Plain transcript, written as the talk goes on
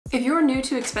If you're new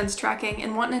to expense tracking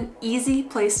and want an easy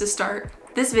place to start,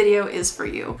 this video is for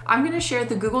you. I'm going to share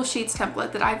the Google Sheets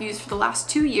template that I've used for the last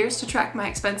 2 years to track my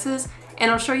expenses,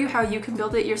 and I'll show you how you can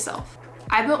build it yourself.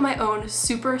 I built my own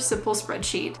super simple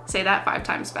spreadsheet, say that 5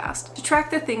 times fast, to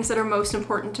track the things that are most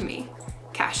important to me.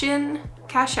 Cash in,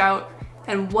 cash out,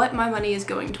 and what my money is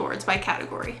going towards by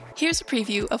category. Here's a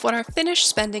preview of what our finished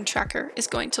spending tracker is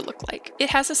going to look like. It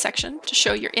has a section to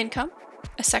show your income,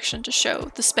 a section to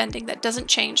show the spending that doesn't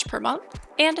change per month,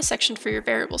 and a section for your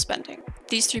variable spending.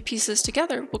 These 3 pieces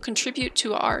together will contribute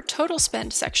to our total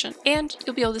spend section, and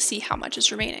you'll be able to see how much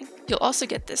is remaining. You'll also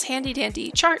get this handy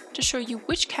dandy chart to show you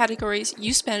which categories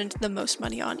you spend the most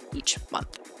money on each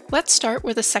month. Let's start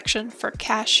with a section for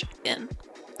cash in.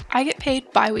 I get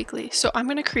paid bi-weekly, so I'm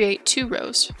going to create 2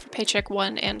 rows for paycheck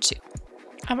 1 and 2.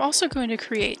 I'm also going to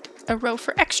create a row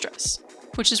for extras,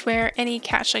 which is where any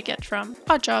cash I get from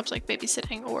odd jobs like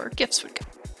babysitting or gifts would go.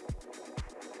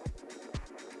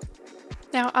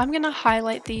 Now I'm going to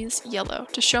highlight these yellow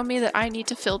to show me that I need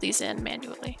to fill these in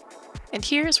manually. And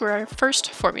here's where our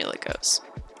first formula goes.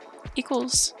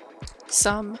 Equals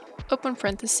sum, open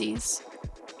parentheses,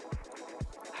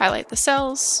 highlight the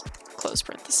cells, close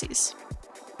parentheses.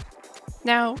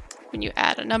 Now, when you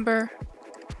add a number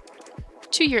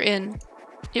to your in,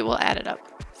 it will add it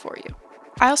up for you.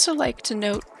 I also like to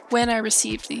note when I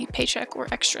received the paycheck or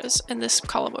extras in this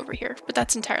column over here, but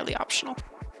that's entirely optional.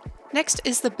 Next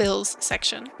is the bills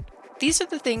section. These are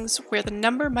the things where the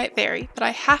number might vary, but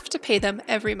I have to pay them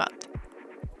every month.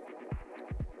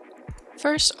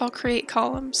 First, I'll create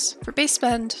columns for base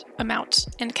spend, amount,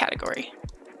 and category.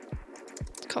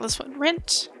 Call this one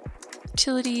rent,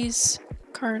 utilities,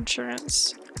 car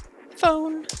insurance,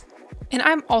 phone, and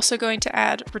I'm also going to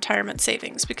add retirement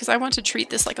savings because I want to treat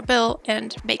this like a bill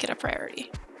and make it a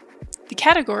priority. The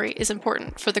category is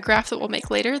important for the graph that we'll make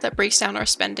later that breaks down our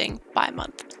spending by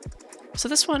month. So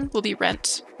this one will be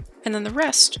rent, and then the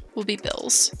rest will be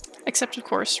bills, except of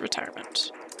course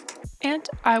retirement. And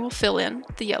I will fill in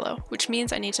the yellow, which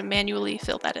means I need to manually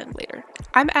fill that in later.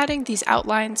 I'm adding these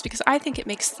outlines because I think it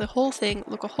makes the whole thing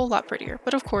look a whole lot prettier,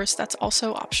 but of course that's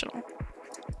also optional.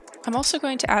 I'm also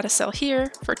going to add a cell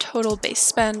here for total base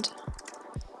spend,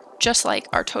 just like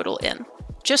our total in.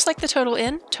 Just like the total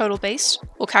in, total base,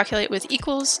 we'll calculate with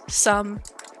equals, sum,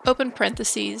 open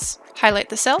parentheses, highlight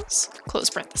the cells, close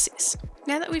parentheses.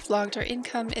 Now that we've logged our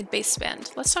income and base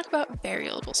spend, let's talk about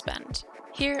variable spend.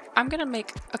 Here, I'm going to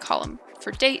make a column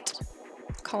for date,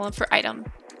 a column for item,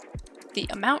 the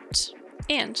amount,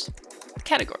 and the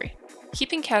category.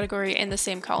 Keeping category in the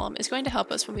same column is going to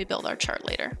help us when we build our chart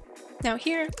later. Now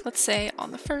here, let's say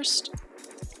on the first,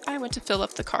 I went to fill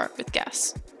up the car with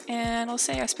gas, and I'll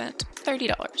say I spent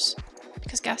 $30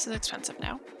 because gas is expensive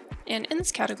now. And in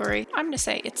this category, I'm going to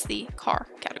say it's the car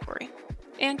category.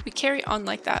 And we carry on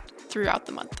like that throughout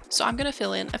the month. So I'm going to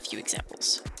fill in a few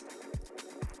examples.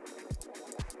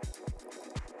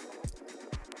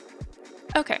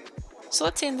 Okay, so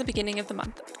let's say in the beginning of the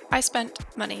month, I spent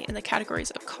money in the categories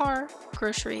of car,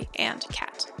 grocery, and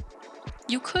cat.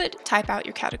 You could type out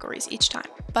your categories each time,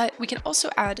 but we can also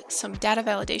add some data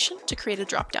validation to create a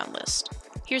drop-down list.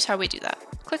 Here's how we do that.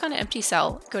 Click on an empty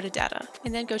cell, go to data,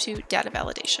 and then go to data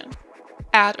validation.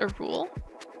 Add a rule,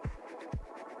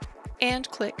 and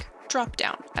click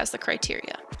drop-down as the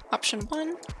criteria. Option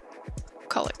 1,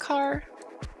 call it car.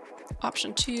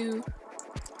 Option 2,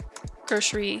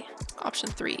 grocery. Option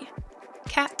 3,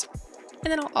 cat.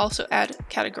 And then I'll also add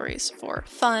categories for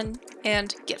fun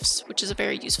and gifts, which is a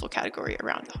very useful category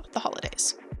around the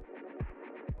holidays.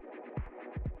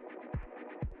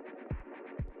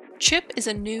 Chip is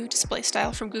a new display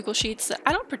style from Google Sheets that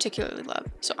I don't particularly love,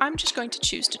 so I'm just going to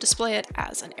choose to display it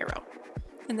as an arrow.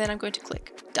 And then I'm going to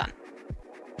click Done.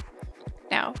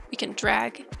 Now we can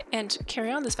drag and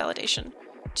carry on this validation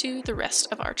to the rest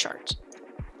of our chart.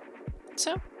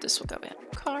 So this will go in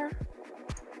car,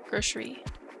 grocery,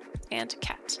 and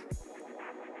cat.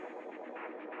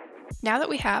 Now that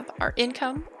we have our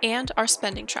income and our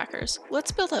spending trackers,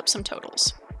 let's build up some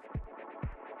totals.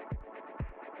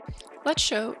 Let's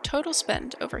show total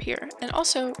spend over here and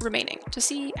also remaining to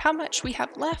see how much we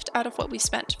have left out of what we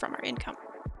spent from our income.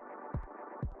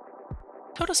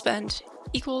 Total spend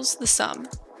equals the sum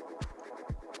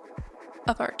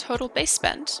of our total base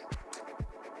spend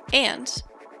and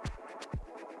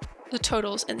the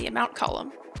totals in the amount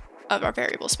column of our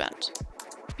variable spend.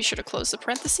 Be sure to close the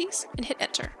parentheses and hit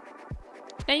enter.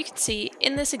 Now you can see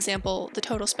in this example, the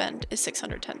total spend is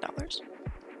 $610.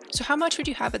 So how much would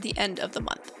you have at the end of the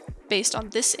month based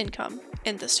on this income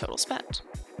and this total spend?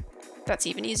 That's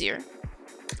even easier.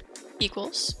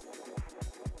 Equals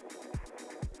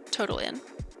total in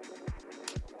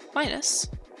minus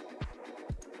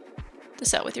the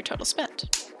cell with your total spend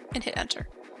and hit enter.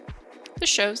 This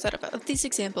shows that of these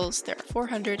examples, there are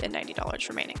 $490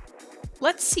 remaining.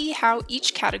 Let's see how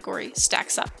each category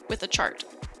stacks up with a chart.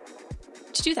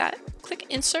 To do that, click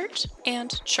Insert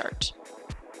and Chart.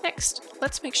 Next,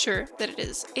 let's make sure that it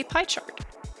is a pie chart.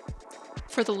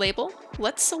 For the label,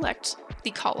 let's select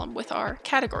the column with our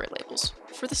category labels.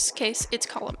 For this case, it's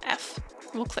column F.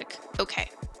 We'll click OK.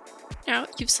 Now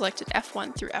you've selected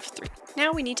F1 through F3.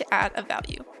 Now we need to add a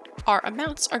value. Our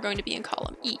amounts are going to be in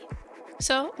column E.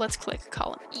 So let's click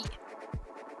column E.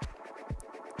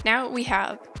 Now we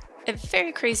have a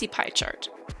very crazy pie chart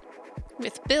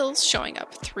with bills showing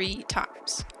up 3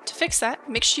 times. To fix that,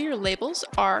 make sure your labels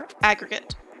are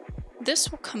aggregate.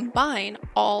 This will combine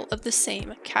all of the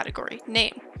same category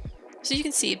name. So you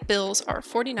can see bills are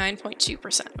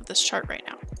 49.2% of this chart right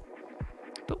now.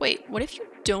 But wait, what if you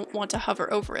don't want to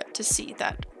hover over it to see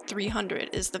that 300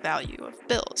 is the value of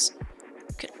bills?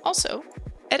 You can also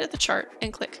edit the chart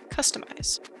and click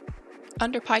Customize.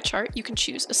 Under pie chart, you can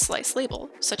choose a slice label,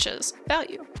 such as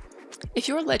value. If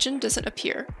your legend doesn't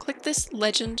appear, click this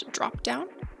legend drop-down,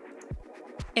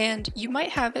 and you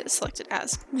might have it selected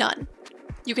as none.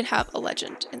 You can have a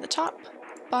legend in the top,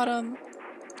 bottom,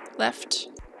 left,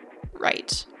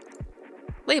 right,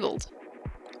 labeled,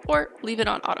 or leave it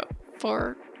on auto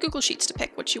for Google Sheets to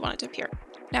pick which you want it to appear.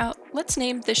 Now, let's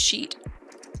name this sheet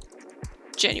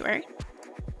January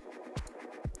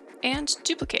and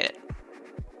duplicate it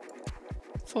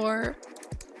for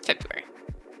February.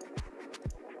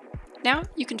 Now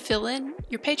you can fill in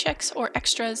your paychecks or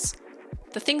extras,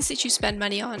 the things that you spend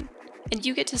money on, and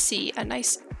you get to see a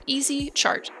nice, easy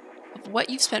chart of what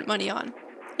you've spent money on,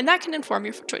 and that can inform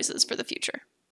your choices for the future.